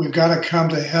 We've got to come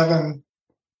to heaven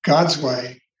God's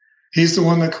way. He's the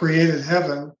one that created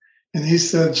heaven. And he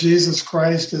said Jesus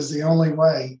Christ is the only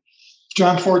way.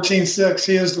 John 14:6,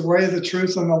 he is the way, the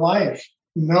truth, and the life.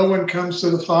 No one comes to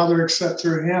the Father except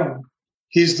through him.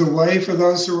 He's the way for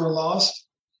those who are lost.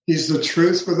 He's the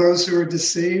truth for those who are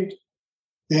deceived.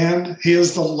 And he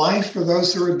is the life for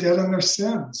those who are dead in their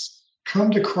sins.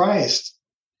 Come to Christ.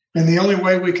 And the only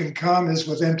way we can come is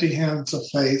with empty hands of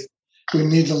faith. We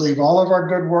need to leave all of our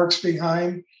good works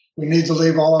behind. We need to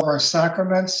leave all of our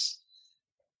sacraments.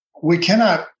 We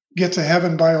cannot get to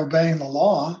heaven by obeying the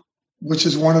law, which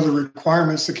is one of the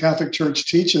requirements the Catholic Church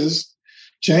teaches.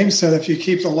 James said, if you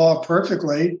keep the law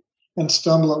perfectly and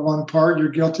stumble at one part, you're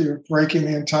guilty of breaking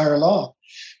the entire law.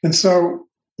 And so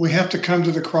we have to come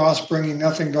to the cross bringing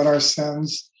nothing but our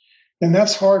sins. And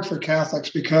that's hard for Catholics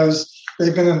because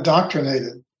they've been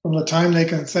indoctrinated from the time they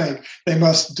can think. They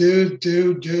must do.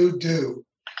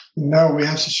 No, we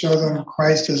have to show them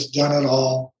Christ has done it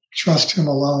all. Trust him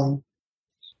alone.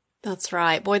 That's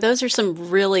right. Boy, those are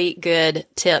some really good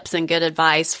tips and good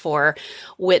advice for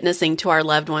witnessing to our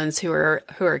loved ones who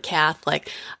are Catholic.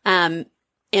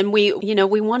 And we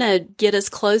want to get as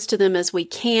close to them as we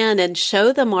can and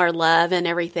show them our love and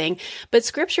everything. But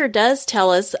Scripture does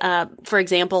tell us, for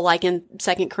example, like in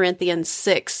 2 Corinthians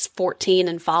 6:14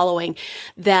 and following,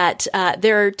 that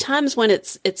there are times when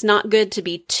it's not good to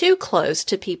be too close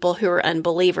to people who are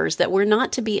unbelievers, that we're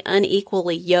not to be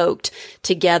unequally yoked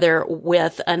together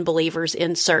with unbelievers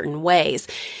in certain ways.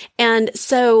 And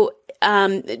so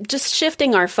just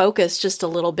shifting our focus just a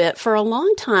little bit, for a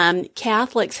long time,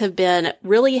 Catholics have been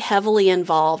really heavily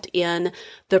involved in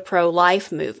the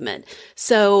pro-life movement.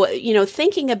 So,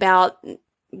 thinking about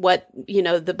what,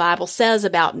 the Bible says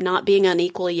about not being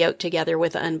unequally yoked together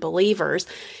with unbelievers,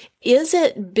 is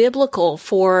it biblical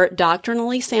for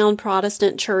doctrinally sound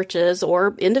Protestant churches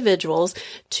or individuals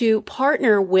to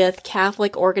partner with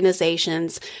Catholic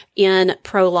organizations in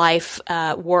pro-life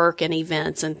work and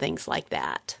events and things like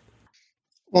that?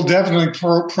 Well, definitely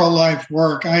pro-life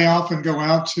work. I often go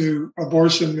out to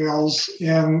abortion mills,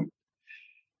 and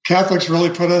Catholics really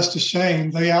put us to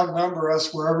shame. They outnumber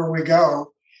us wherever we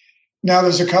go. Now,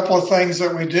 there's a couple of things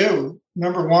that we do.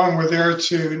 number one, we're there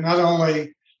to not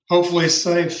only hopefully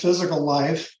save physical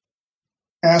life,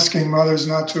 asking mothers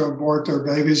not to abort their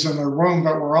babies in their womb,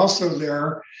 but we're also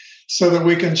there so that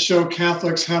we can show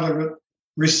Catholics how to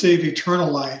receive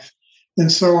eternal life.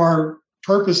 And so our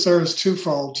purpose there is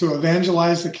twofold: to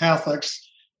evangelize the Catholics,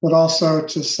 but also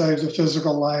to save the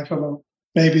physical life of the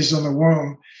babies in the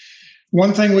womb.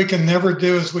 One thing we can never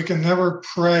do is we can never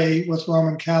pray with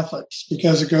Roman Catholics,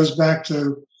 because it goes back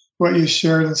to what you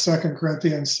shared in 2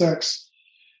 Corinthians 6.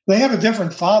 They have a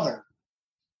different father.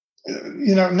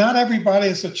 Not everybody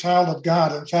is a child of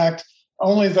God. In fact,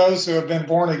 only those who have been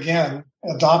born again,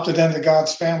 adopted into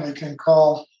God's family, can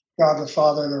call God the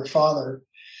Father their Father.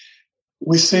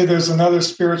 We see there's another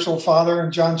spiritual father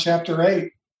in John chapter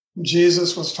 8.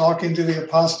 Jesus was talking to the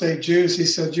apostate Jews. He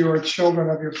said, "You are children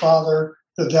of your father,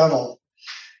 the devil."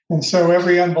 And so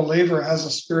every unbeliever has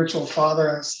a spiritual father,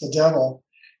 and it's the devil.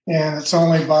 And it's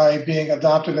only by being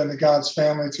adopted into God's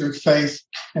family through faith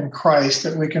in Christ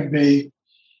that we can be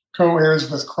co-heirs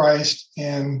with Christ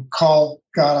and call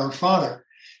God our Father.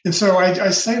 And so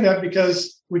I say that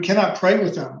because we cannot pray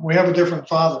with them. We have a different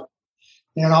Father.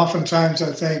 And oftentimes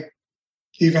I think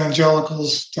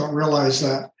evangelicals don't realize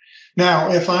that.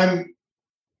 Now, if I'm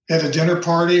at a dinner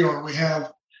party or we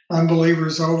have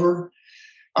unbelievers over,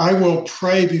 I will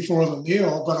pray before the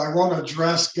meal, but I won't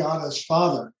address God as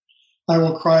Father. I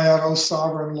will cry out, "O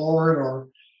sovereign Lord," or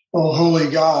 "O holy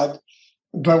God."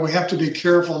 But we have to be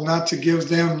careful not to give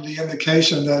them the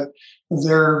indication that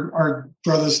they're our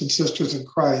brothers and sisters in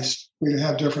Christ. We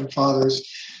have different fathers.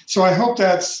 So I hope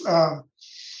that's a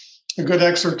good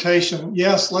exhortation.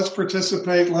 Yes, let's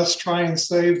participate. Let's try and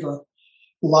save the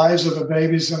lives of the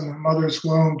babies in the mother's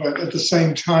womb. But at the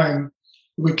same time,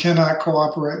 we cannot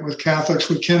cooperate with Catholics.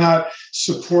 We cannot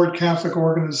support Catholic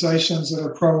organizations that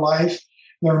are pro-life.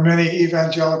 There are many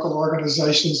evangelical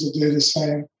organizations that do the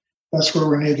same. That's where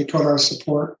we need to put our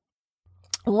support.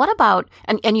 What about,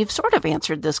 and you've sort of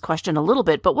answered this question a little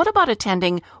bit, but what about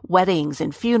attending weddings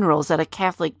and funerals at a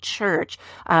Catholic church?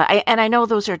 And I know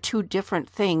those are two different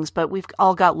things, but we've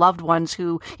all got loved ones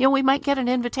who, we might get an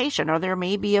invitation or there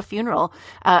may be a funeral.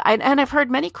 And I've heard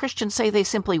many Christians say they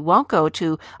simply won't go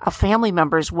to a family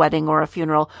member's wedding or a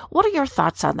funeral. What are your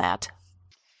thoughts on that?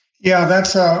 Yeah,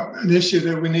 that's an issue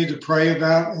that we need to pray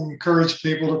about and encourage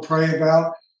people to pray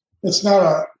about. It's not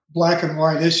a black and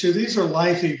white issue. These are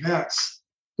life events.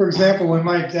 For example, when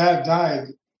my dad died,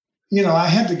 I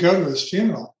had to go to his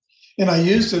funeral, and I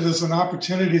used it as an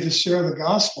opportunity to share the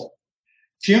gospel.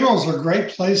 Funerals are great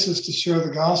places to share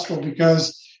the gospel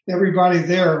because everybody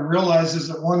there realizes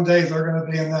that one day they're going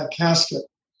to be in that casket.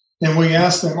 And we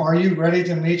ask them, "Are you ready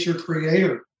to meet your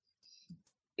Creator?"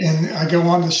 And I go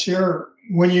on to share,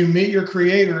 when you meet your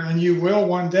Creator, and you will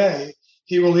one day,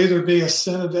 he will either be a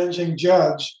sin-avenging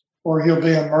judge or he'll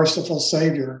be a merciful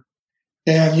Savior.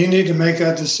 And you need to make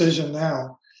that decision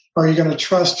now. Are you going to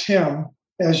trust him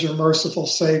as your merciful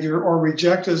Savior or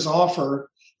reject his offer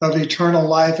of eternal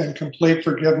life and complete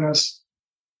forgiveness?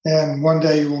 And one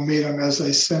day you will meet him as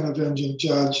a sin-avenging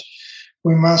judge.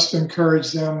 We must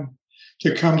encourage them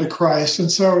to come to Christ.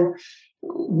 And so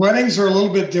weddings are a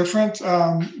little bit different.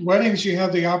 Weddings, you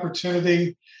have the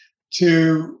opportunity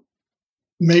to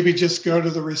maybe just go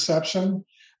to the reception,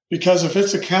 because if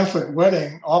it's a Catholic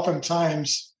wedding,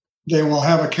 oftentimes they will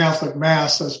have a Catholic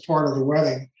Mass as part of the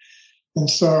wedding. And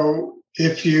so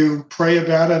if you pray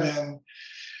about it and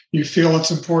you feel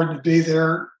it's important to be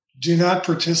there, do not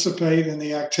participate in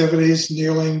the activities,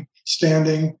 kneeling,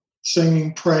 standing,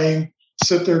 singing, praying.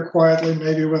 Sit there quietly,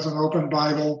 maybe with an open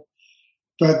Bible.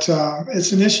 But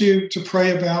it's an issue to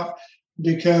pray about,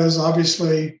 because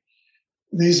obviously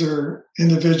these are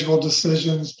individual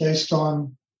decisions based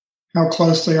on how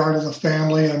close they are to the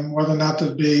family and whether or not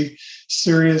there'd be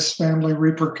serious family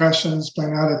repercussions by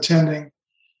not attending.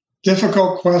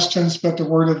 Difficult questions, but the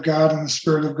Word of God and the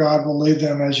Spirit of God will lead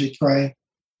them as you pray.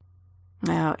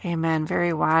 Oh, amen.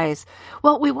 Very wise.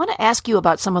 Well, we want to ask you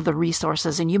about some of the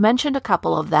resources, and you mentioned a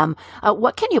couple of them.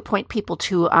 What can you point people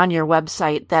to on your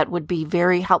website that would be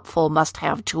very helpful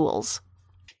must-have tools?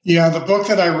 Yeah, the book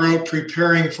that I wrote,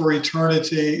 Preparing for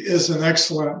Eternity, is an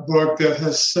excellent book that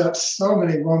has set so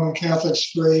many Roman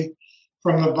Catholics free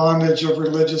from the bondage of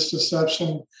religious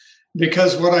deception.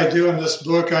 Because what I do in this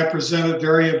book, I present it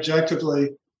very objectively.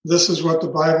 This is what the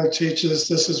Bible teaches.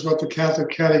 This is what the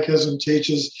Catholic Catechism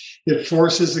teaches. It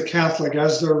forces the Catholic,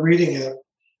 as they're reading it,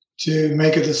 to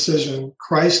make a decision.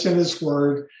 Christ and his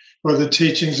word, or the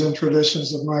teachings and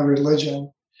traditions of my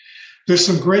religion. There's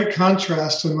some great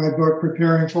contrast in my book,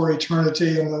 Preparing for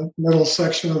Eternity, in the middle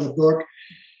section of the book.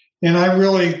 And I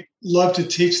really love to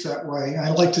teach that way. I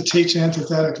like to teach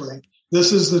antithetically.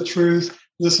 This is the truth.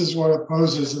 this is what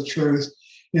opposes the truth.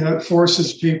 It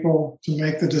forces people to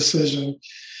make the decision.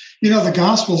 The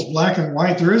gospel is black and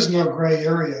white. There is no gray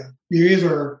area. You're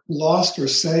either lost or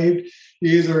saved.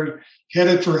 You're either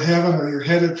headed for heaven or you're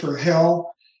headed for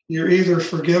hell. You're either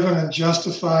forgiven and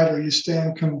justified or you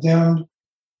stand condemned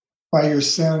by your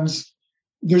sins.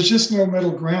 There's just no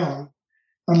middle ground,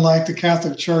 unlike the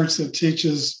Catholic Church that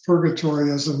teaches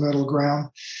purgatory as a middle ground.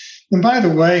 And by the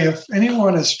way, if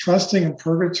anyone is trusting in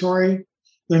purgatory,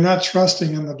 they're not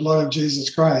trusting in the blood of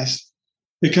Jesus Christ.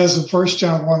 Because in 1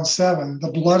 John 1:7,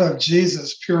 the blood of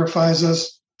Jesus purifies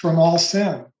us from all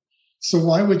sin. So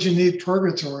why would you need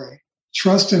purgatory?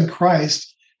 Trust in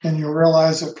Christ, and you'll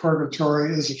realize that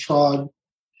purgatory is a fraud.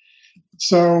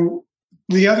 So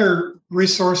the other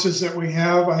resources that we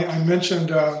have, I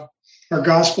mentioned our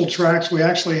gospel tracts. We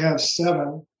actually have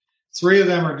 7. 3 of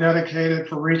them are dedicated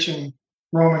for reaching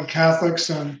Roman Catholics,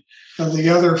 and the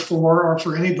other 4 are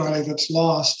for anybody that's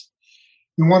lost.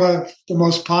 And one of the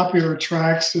most popular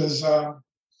tracts is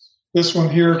this one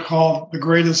here called The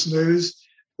Greatest News.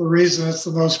 The reason it's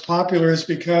the most popular is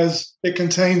because it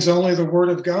contains only the Word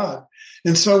of God.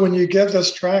 And so when you give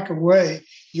this tract away,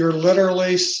 you're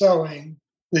literally sowing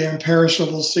the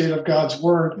imperishable seed of God's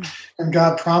Word. And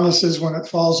God promises when it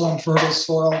falls on fertile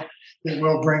soil, it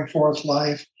will bring forth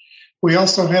life. We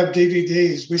also have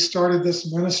DVDs. We started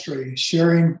this ministry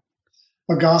sharing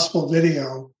a gospel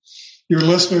video. Your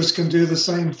listeners can do the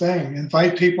same thing.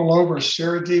 Invite people over,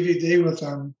 share a DVD with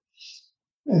them.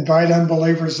 Invite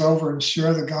unbelievers over and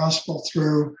share the gospel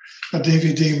through a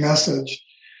DVD message.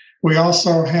 We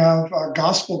also have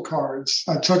gospel cards.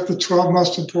 I took the 12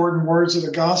 most important words of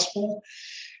the gospel,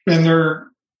 and they're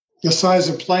the size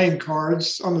of playing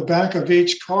cards. On the back of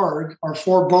each card are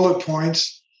 4 bullet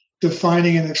points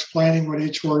defining and explaining what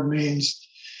each word means.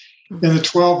 And the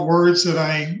 12 words that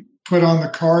I put on the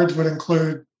cards would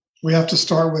include, we have to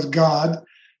start with God,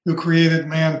 who created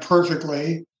man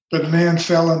perfectly, but man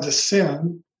fell into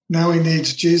sin. Now he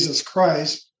needs Jesus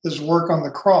Christ, his work on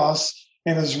the cross,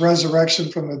 and his resurrection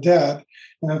from the dead.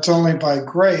 And it's only by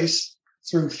grace,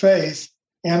 through faith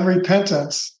and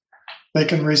repentance, they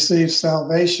can receive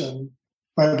salvation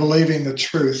by believing the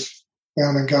truth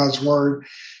found in God's word.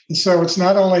 And so it's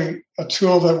not only a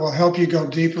tool that will help you go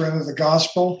deeper into the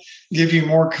gospel, give you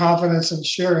more confidence in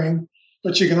sharing,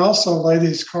 but you can also lay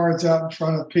these cards out in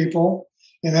front of people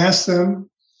and ask them,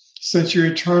 since your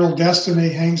eternal destiny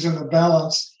hangs in the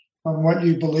balance on what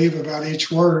you believe about each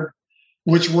word,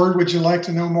 which word would you like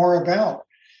to know more about?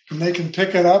 And they can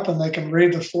pick it up and they can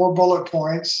read the 4 bullet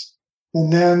points.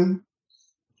 And then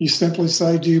you simply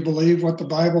say, do you believe what the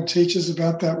Bible teaches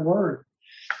about that word?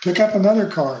 Pick up another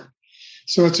card.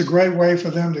 So it's a great way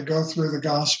for them to go through the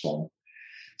gospel.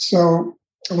 So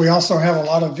we also have a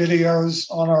lot of videos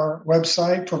on our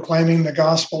website,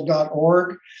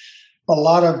 proclaimingthegospel.org. A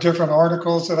lot of different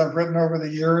articles that I've written over the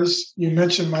years. You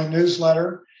mentioned my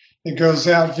newsletter. It goes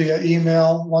out via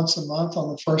email once a month on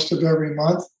the first of every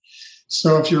month.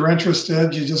 So if you're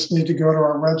interested, you just need to go to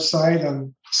our website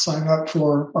and sign up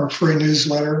for our free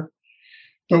newsletter.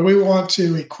 But we want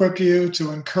to equip you,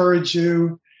 to encourage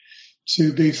you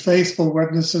to be faithful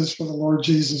witnesses for the Lord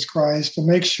Jesus Christ, to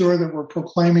make sure that we're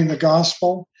proclaiming the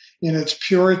gospel in its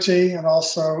purity and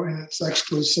also in its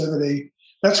exclusivity.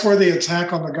 That's where the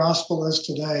attack on the gospel is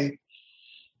today.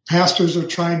 Pastors are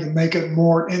trying to make it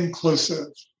more inclusive,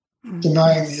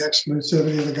 denying the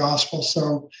exclusivity of the gospel.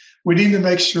 So we need to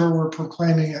make sure we're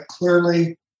proclaiming it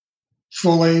clearly,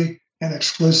 fully, and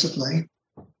exclusively.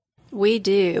 We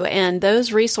do. And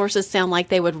those resources sound like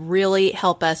they would really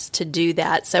help us to do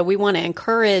that. So we want to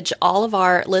encourage all of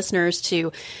our listeners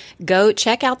to go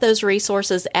check out those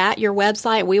resources at your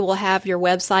website. We will have your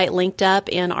website linked up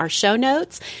in our show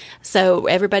notes. So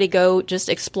everybody go just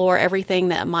explore everything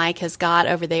that Mike has got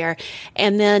over there.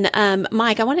 And then,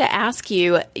 Mike, I wanted to ask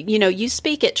you, you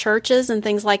speak at churches and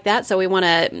things like that. So we want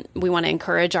to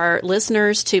encourage our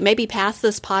listeners to maybe pass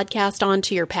this podcast on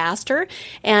to your pastor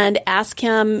and ask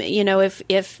him,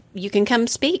 if you can come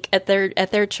speak at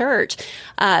their church.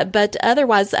 But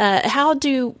otherwise, how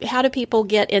do people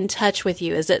get in touch with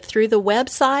you? Is it through the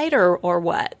website or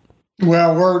what?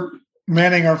 Well, we're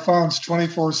manning our phones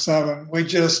 24/7. We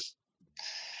just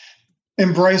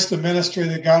embrace the ministry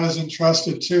that God has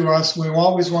entrusted to us. We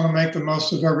always want to make the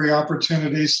most of every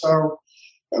opportunity. So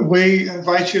we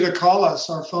invite you to call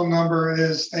us. Our phone number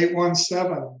is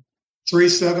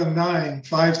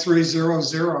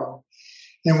 817-379-5300.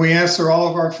 And we answer all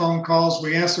of our phone calls.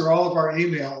 We answer all of our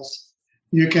emails.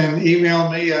 You can email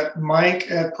me at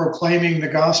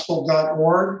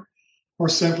mike@proclaimingthegospel.org or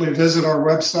simply visit our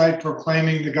website,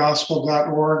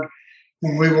 proclaimingthegospel.org,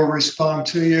 and we will respond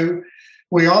to you.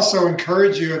 We also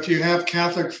encourage you, if you have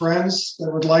Catholic friends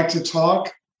that would like to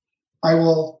talk, I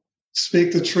will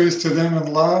speak the truth to them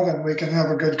in love, and we can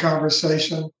have a good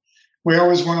conversation. We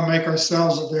always want to make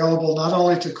ourselves available not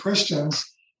only to Christians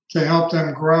to help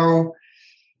them grow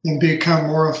and become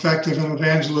more effective in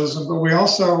evangelism, but we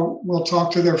also will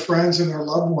talk to their friends and their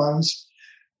loved ones.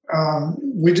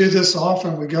 We do this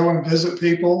often. We go and visit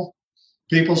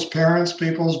people's parents,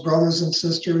 people's brothers and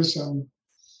sisters, and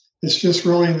it's just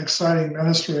really an exciting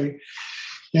ministry.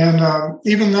 And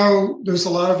even though there's a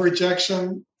lot of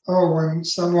rejection, when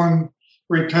someone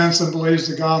repents and believes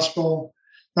the gospel,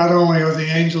 not only are the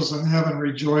angels in heaven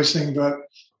rejoicing, but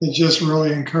it just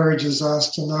really encourages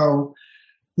us to know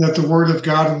that the Word of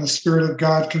God and the Spirit of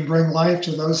God can bring life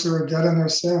to those who are dead in their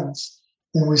sins.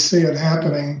 And we see it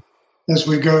happening as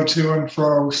we go to and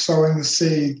fro, sowing the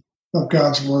seed of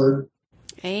God's Word.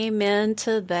 Amen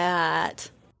to that.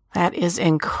 That is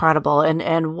incredible.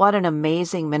 And what an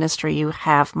amazing ministry you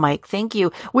have, Mike. Thank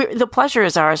you. The pleasure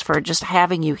is ours for just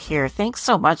having you here. Thanks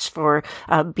so much for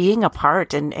being a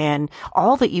part and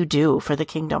all that you do for the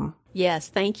kingdom. Yes,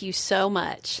 thank you so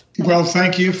much. Well,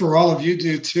 thank you for all of you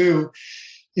do too.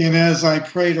 And as I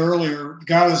prayed earlier,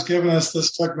 God has given us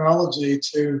this technology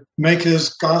to make his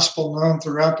gospel known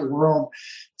throughout the world.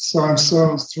 So I'm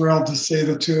so thrilled to see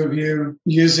the two of you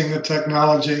using the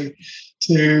technology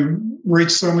to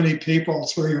reach so many people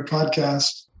through your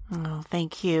podcast. Oh,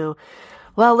 thank you.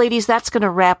 Well, ladies, that's going to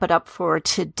wrap it up for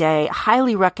today. I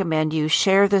highly recommend you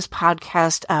share this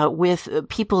podcast with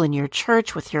people in your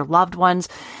church, with your loved ones.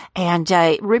 And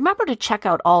remember to check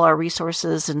out all our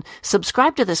resources and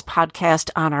subscribe to this podcast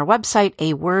on our website,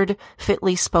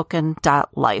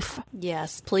 awordfitlyspoken.life.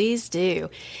 Yes, please do.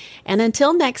 And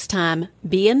until next time,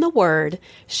 be in the Word,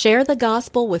 share the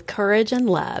gospel with courage and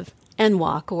love, and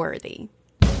walk worthy.